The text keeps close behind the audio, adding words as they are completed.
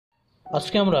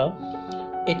আজকে আমরা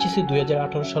এইচএসসি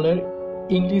 2018 সালের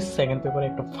ইংলিশ সেকেন্ড পেপারে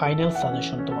একটা ফাইনাল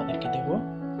সাজেশন তোমাদেরকে দেব।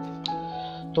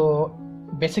 তো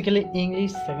বেসিক্যালি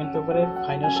ইংলিশ সেকেন্ড পেপারের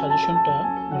ফাইনাল সাজেশনটা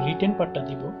রিটেন পার্টটা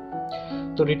দিব।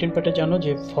 তো রিটেন পার্টে জানো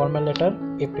যে ফর্মাল লেটার,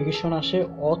 অ্যাপ্লিকেশন আসে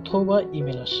অথবা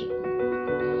ইমেল আসে,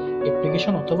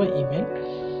 অ্যাপ্লিকেশন অথবা ইমেল।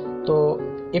 তো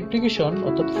অ্যাপ্লিকেশন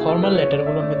অর্থাৎ ফর্মাল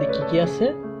লেটারগুলোর মধ্যে কী কী আছে,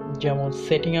 যেমন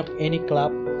setting up any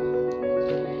club,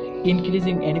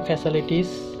 increasing any facilities,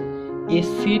 a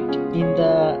seat in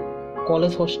the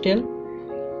college hostel,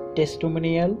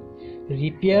 testimonial,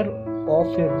 repair of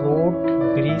a road,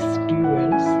 bridge,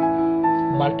 wells,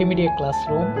 multimedia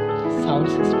classroom, sound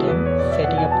system,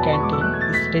 setting up canteen,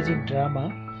 staging drama,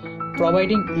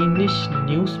 providing English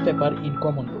newspaper in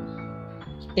common room।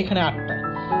 এখানে 8টা।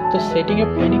 তো setting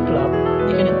up any club,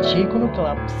 এখানে যে কোনো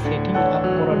club setting up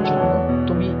করার জন্য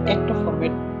তুমি একটা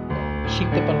format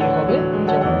শিখতে পারলে হবে।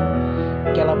 যেমন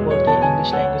ক্লাব বলতে English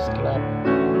language club,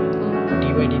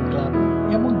 dividing club,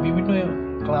 এমন বিভিন্ন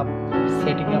ক্লাব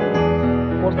সেটিং আপ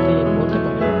করতে বলতে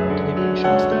পারে,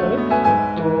 আসতে পারে।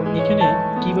 তো এখানে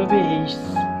কিভাবে এই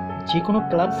যে কোনো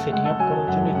ক্লাব সেটিং আপ করার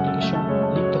জন্য অ্যাপ্লিকেশন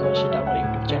লিখতে হয় সেটা আমার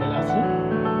ইউটিউব চ্যানেল আছে,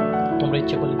 তোমরা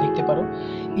ইচ্ছে করলে দেখতে পারো।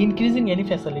 ইনক্রিজিং এনি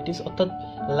ফ্যাসিলিটিস অর্থাৎ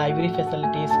library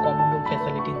facilities, common room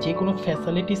facilities, যে কোনো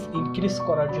ফ্যাসিলিটিস ইনক্রিজ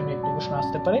করার জন্য অ্যাপ্লিকেশন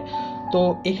আসতে পারে। তো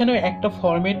এখানেও একটা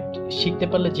ফরম্যাট শিখতে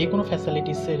পারলে যে কোনো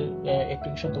ফ্যাসিলিটিসের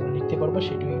অ্যাপ্লিকেশন তোমরা লিখতে পারবে,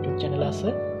 সেটিও ইউটিউব চ্যানেল আছে।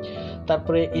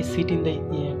 তারপরে এই seat in the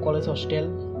college hostel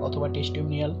অথবা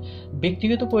টেস্টিমোনিয়াল,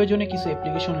 ব্যক্তিগত প্রয়োজনে কিছু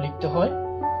অ্যাপ্লিকেশন লিখতে হয়,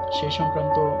 সেই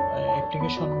সংক্রান্ত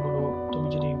অ্যাপ্লিকেশনগুলো তুমি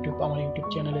যদি আমার ইউটিউব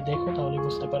চ্যানেলে দেখো তাহলে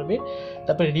বুঝতে পারবে।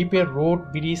 তারপরে রিপেয়ার রোড,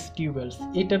 ব্রিজ, টিউবওয়েলস,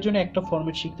 এটার জন্য একটা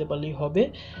ফরম্যাট শিখতে পারলেই হবে।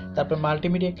 তারপরে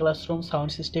মাল্টিমিডিয়া ক্লাসরুম,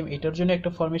 সাউন্ড সিস্টেম, এটার জন্য একটা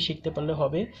ফরম্যাট শিখতে পারলে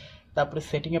হবে। তারপরে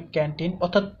সেটিং আপ ক্যান্টিন,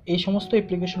 অর্থাৎ এই সমস্ত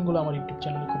অ্যাপ্লিকেশনগুলো আমার ইউটিউব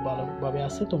চ্যানেলে খুব ভালোভাবে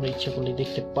আছে, তোমরা ইচ্ছে করলে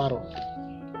দেখতে পারো।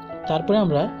 তারপরে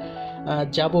আমরা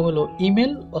যাব হলো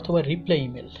ইমেল অথবা রিপ্লাই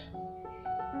ইমেল।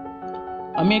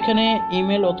 আমি এখানে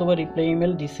ইমেল অথবা রিপ্লাই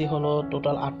ইমেল দিছি হলো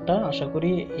টোটাল 8টা। আশা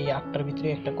করি এই 8টার ভিতরে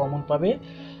একটা কমন পাবে।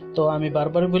 তো আমি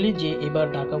বারবার বলি যে এবার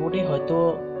ঢাকা বোর্ডে হয়তো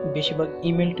বেশিরভাগ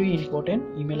ইমেলটাই ইম্পর্টেন্ট,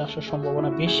 ইমেল আসার সম্ভাবনা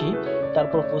বেশি।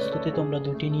 তারপর প্রস্তুতি তোমরা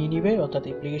দুটি নিয়ে নিবে, অর্থাৎ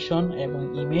অ্যাপ্লিকেশন এবং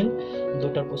ইমেল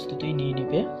দুটার প্রস্তুতি নিয়ে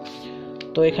নিবে।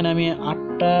 তো এখানে আমি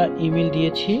 8টা ইমেল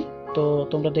দিয়েছি। তো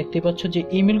তোমরা দেখতে পাচ্ছ যে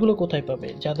ইমেলগুলো কোথায় পাবে,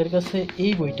 যাদের কাছে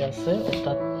এই বইটা আছে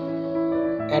অর্থাৎ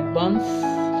অ্যাডভান্স,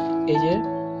 এই যে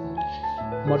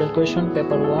model question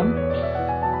paper 1,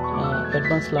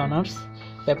 advance learners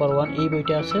paper 1, এই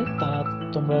বইটা আছে, তারা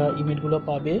তোমরা ইমেলগুলো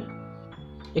পাবে।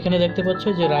 এখানে দেখতে পাচ্ছ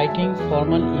যে রাইটিং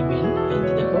ফর্মাল ইমেল, এই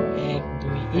যে দেখো 1, 2,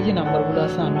 এই যে নাম্বারগুলো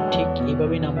আছে আমি ঠিক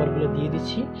এইভাবেই নাম্বারগুলো দিয়ে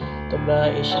দিচ্ছি। তোমরা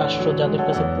এই 700 যাদের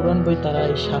কাছে পুরান বই তারা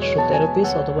এই 713 পেজ,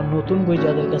 অথবা নতুন বই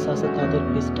যাদের কাছে আছে তাদের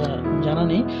পেজটা জানা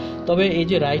নেই। তবে এই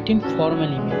যে রাইটিং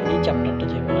ফর্মাল ইমেল, এই চ্যাপ্টারটা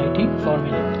যে রাইটিং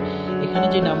ফর্মাল ইমেল, এখানে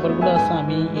যে নাম্বারগুলো আছে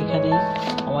আমি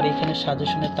আমার এখানে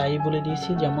সাজেশনে তাই বলে দিয়েছি।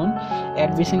 যেমন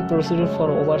admission procedure for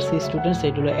overseas students,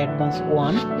 এটা হলো অ্যাডভান্স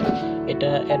 1, এটা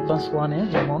অ্যাডভান্স 1-এ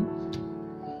যেমন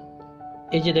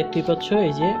এই যে দেখতেই পাচ্ছ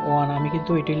এই যে 1, আমি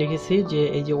কিন্তু এটাই লিখেছি যে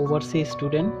এই যে overseas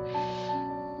student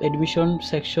admission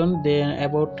section then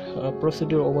about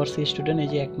procedure overseas student, এই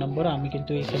যে 1 নম্বর, আমি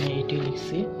কিন্তু এখানে এটাই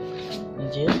লিখছি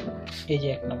যে এই যে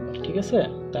 1 নম্বর, ঠিক আছে?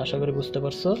 তা আশা করি বুঝতে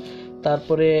পারছো।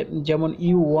 তারপরে যেমন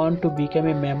you want to become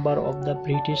a member of the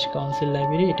British council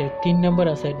library, এটা 3 নম্বর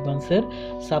আছে অ্যাডভান্সের।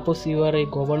 Suppose you R a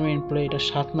government employee, এটা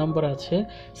 7 নম্বর আছে।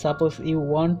 Suppose you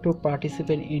want to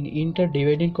participate in inter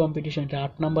dividing competition, এটা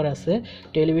 8 নম্বর আছে।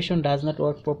 Television does not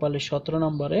work properly 17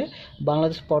 নম্বরে।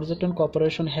 বাংলাদেশ পর্যটন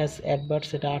corporation has অ্যাডভার্টস,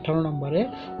 এটা 18 নম্বরে।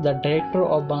 The director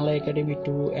of Bangla academy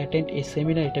to attend a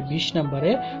seminar, এটা 20 নম্বরে।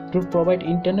 টু প্রোভাইড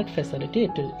ইন্টারনেট ফ্যাসিলিটি,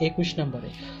 এটা 21 নম্বরে।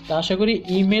 তা আশা করি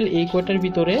ইমেল এই কয়টার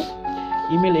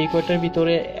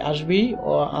ভিতরে আসবেই।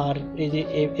 আর এই যে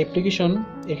অ্যাপ্লিকেশন,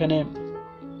 এখানে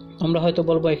আমরা হয়তো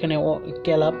বলবো এখানে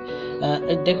ক্লাব,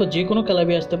 দেখো যে কোনো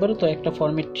ক্লাবে আসতে পারে। তো একটা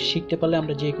ফরম্যাট শিখতে পারলে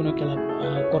আমরা যে কোনো ক্লাব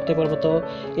করতে পারবো। তো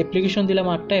অ্যাপ্লিকেশন দিলাম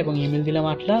 8টা এবং ইমেল দিলাম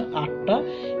 8টা,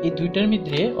 এই দুইটার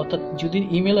ভিতরে, অর্থাৎ যদি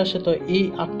ইমেল আসে তো এই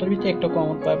 8টার ভিতরে একটা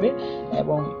কমন পাবে,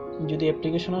 এবং যদি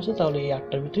অ্যাপ্লিকেশন আসে তাহলে এই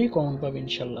 8টার ভিতরেই কমন পাবে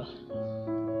ইনশাল্লাহ।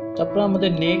 তারপর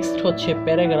আমাদের নেক্সট হচ্ছে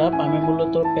প্যারাগ্রাফ। আমি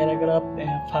মূলত প্যারাগ্রাফ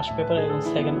ফার্স্ট পেপার এবং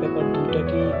সেকেন্ড পেপার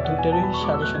দুইটারই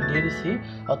সাজেশন দিয়ে দিছি,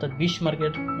 অর্থাৎ 20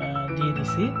 মার্কের দিয়ে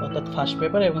দিছি, অর্থাৎ ফার্স্ট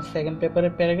পেপার এবং সেকেন্ড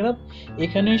পেপারের প্যারাগ্রাফ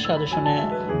এখানেই সাজেশনে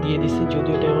দিয়ে দিছি।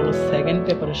 যদিও এটা হলো সেকেন্ড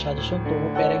পেপারের সাজেশন, তবু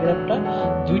প্যারাগ্রাফটা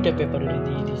দুইটা পেপারেরই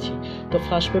দিয়ে দিয়েছি। তো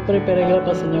ফার্স্ট পেপারের প্যারাগ্রাফ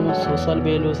আছে যেমন social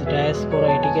values, diaspora,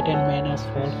 etiquette and manners,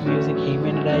 folk music,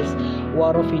 human rights,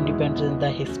 war of independence,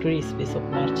 the history space of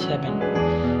March 7।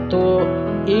 তো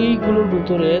এইগুলোর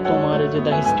ভিতরে তোমার যে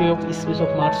the history of speech of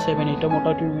March 7 এটা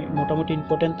মোটামুটি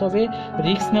ইম্পর্টেন্ট, তবে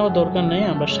রিস্ক নেওয়ার দরকার নেই,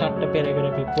 আমরা 7টা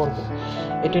প্যারাগ্রাফই পড়বো।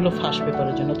 এটা হলো ফার্স্ট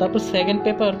পেপারের জন্য। তারপর সেকেন্ড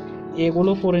পেপার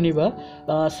এগুলো পড়ে নিবা।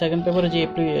 সেকেন্ড পেপারে যে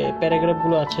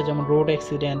প্যারাগ্রাফগুলো আছে যেমন road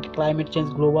accident, climate change,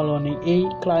 global warming, এই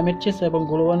ক্লাইমেট চেঞ্জ এবং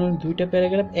গ্লোবাল ওয়ার্মিং দুইটা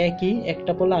প্যারাগ্রাফ একই,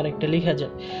 একটা পড়লে আরেকটা লেখা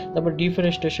যায়। তারপর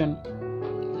deforestation,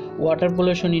 water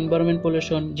pollution, environment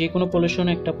pollution, যে কোনো পলিউশন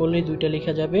একটা পড়লেই দুইটা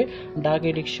লেখা যাবে। ড্রাগ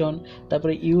এডিকশন,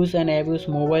 তারপরে use and abuse,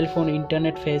 mobile phone,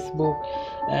 internet, Facebook,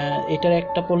 এটার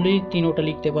একটা পড়লেই 3টা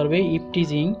লিখতে পারবে।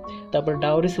 ইপটিজিং, তারপর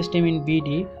dowry system in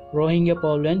BD, Rohingya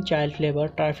problem, child labour,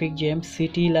 traffic jam,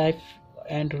 city life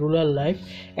and rural life,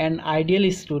 and ideal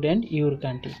student your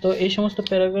country. তো এই সমস্ত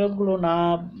প্যারাগ্রাফগুলো না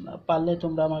পারলে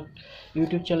তোমরা আমার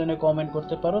ইউটিউব চ্যানেলে কমেন্ট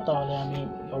করতে পারো, তাহলে আমি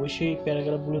অবশ্যই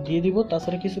প্যারাগ্রাফগুলো দিয়ে দিব।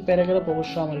 তাছাড়া কিছু প্যারাগ্রাফ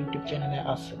অবশ্য আমার ইউটিউব চ্যানেলে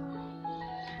আছে।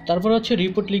 তারপর হচ্ছে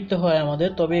রিপোর্ট লিখতে হয় আমাদের,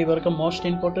 তবে এবারকার মোস্ট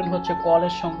ইম্পর্টেন্ট হচ্ছে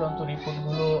কলেজ সংক্রান্ত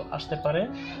রিপোর্টগুলো আসতে পারে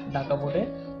ঢাকা বোর্ডে।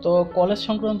 তো কলেজ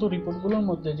সংক্রান্ত রিপোর্টগুলোর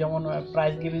মধ্যে যেমন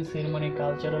prize giving ceremony,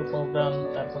 cultural programme,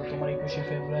 তারপর তোমার 21শে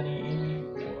ফেব্রুয়ারি, এই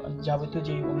যাবতীয়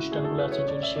যে অনুষ্ঠানগুলো আছে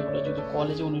যদি সেগুলো যদি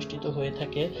কলেজে অনুষ্ঠিত হয়ে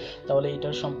থাকে তাহলে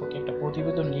এটার সম্পর্কে একটা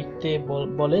প্রতিবেদন লিখতে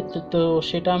বলে। তো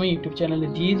সেটা আমি ইউটিউব চ্যানেলে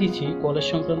দিয়ে দিচ্ছি, কলেজ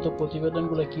সংক্রান্ত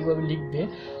প্রতিবেদনগুলো কীভাবে লিখবে।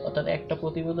 অর্থাৎ একটা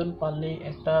প্রতিবেদন পারলে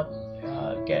একটা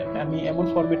আমি এমন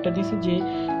ফরম্যাটটা দিয়েছি যে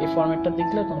এই ফরম্যাটটা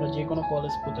দেখলে তোমরা যে কোনো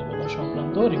কলেজ প্রতিবেদন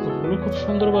সংক্রান্ত রিপোর্টগুলো খুব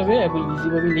সুন্দরভাবে এবং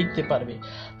ইজিভাবে লিখতে পারবে।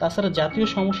 তাছাড়া জাতীয়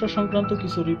সমস্যা সংক্রান্ত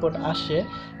কিছু রিপোর্ট আসে,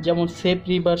 যেমন safe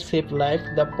river safe life,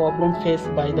 the problem face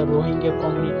by the Rohingya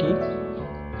community,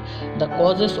 the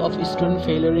causes of student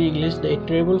failure in English, the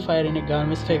terrible fire in a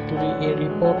garments factory, a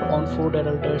report on food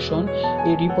adulteration,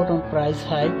 a report on price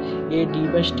hike, a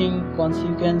devastating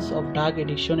consequence of drug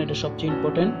addiction, এটা সবচেয়ে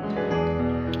important,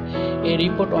 a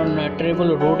report on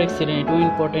terrible road accident, too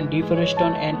important,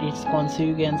 deforestation and its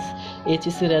consequence,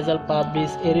 HSC result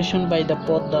published, erosion by the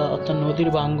Podda অর্থাৎ নদীর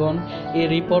ভাঙ্গন, a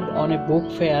report on a book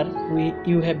fair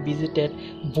you have visited,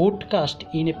 broadcast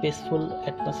in a peaceful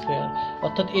atmosphere।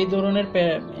 অর্থাৎ এই ধরনের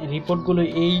রিপোর্টগুলো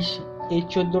এই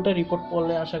 14টা report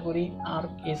পড়লে আশা করি আর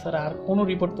এছাড়া আর কোনো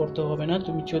রিপোর্ট পড়তে হবে না,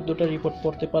 তুমি 14টা রিপোর্ট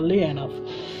পড়তে পারলেই এনাফ।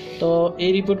 তো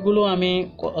এই রিপোর্টগুলো আমি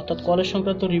অর্থাৎ কলেজ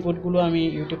সংক্রান্ত রিপোর্টগুলো আমি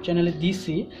ইউটিউব চ্যানেলে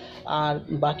দিছি, আর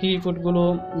বাকি রিপোর্টগুলো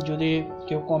যদি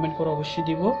কেউ কমেন্ট করে অবশ্যই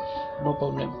দিব, নো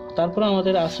প্রবলেম। তারপর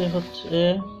আমাদের আসে হচ্ছে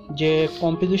যে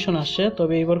কম্পোজিশন আসে,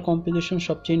 তবে এবার কম্পোজিশন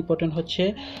সবচেয়ে ইম্পর্টেন্ট হচ্ছে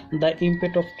the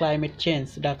impact of climate change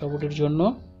Dhaka বোর্ডের জন্য।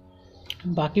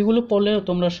 বাকিগুলো পড়লে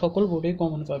তোমরা সকল বোর্ডেই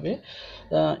কমন পাবে।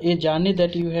 A journey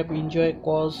that you have enjoy,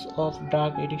 cause of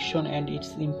drug addiction and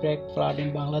it's impact, flood in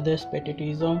Bangladesh,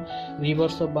 patriotism,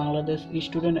 rivers of Bangladesh,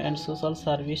 student and social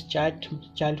service,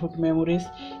 childhood memories,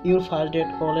 your first day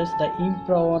Ed college, the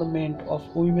empowerment of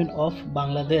women of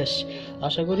Bangladesh.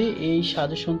 আশা করি এই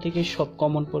suggestion থেকে সব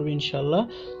common পড়বে ইনশাল্লাহ।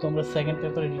 তোমরা second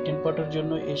পেপারে written পার্টের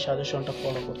জন্য এই সাজেশনটা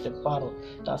ফলো করতে পারো।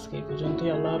 তো আজকে এই পর্যন্তই,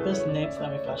 আল্লাহ হাফেজ। নেক্সট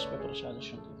আমি ফার্স্ট পেপারের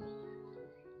সাজেশন দেব।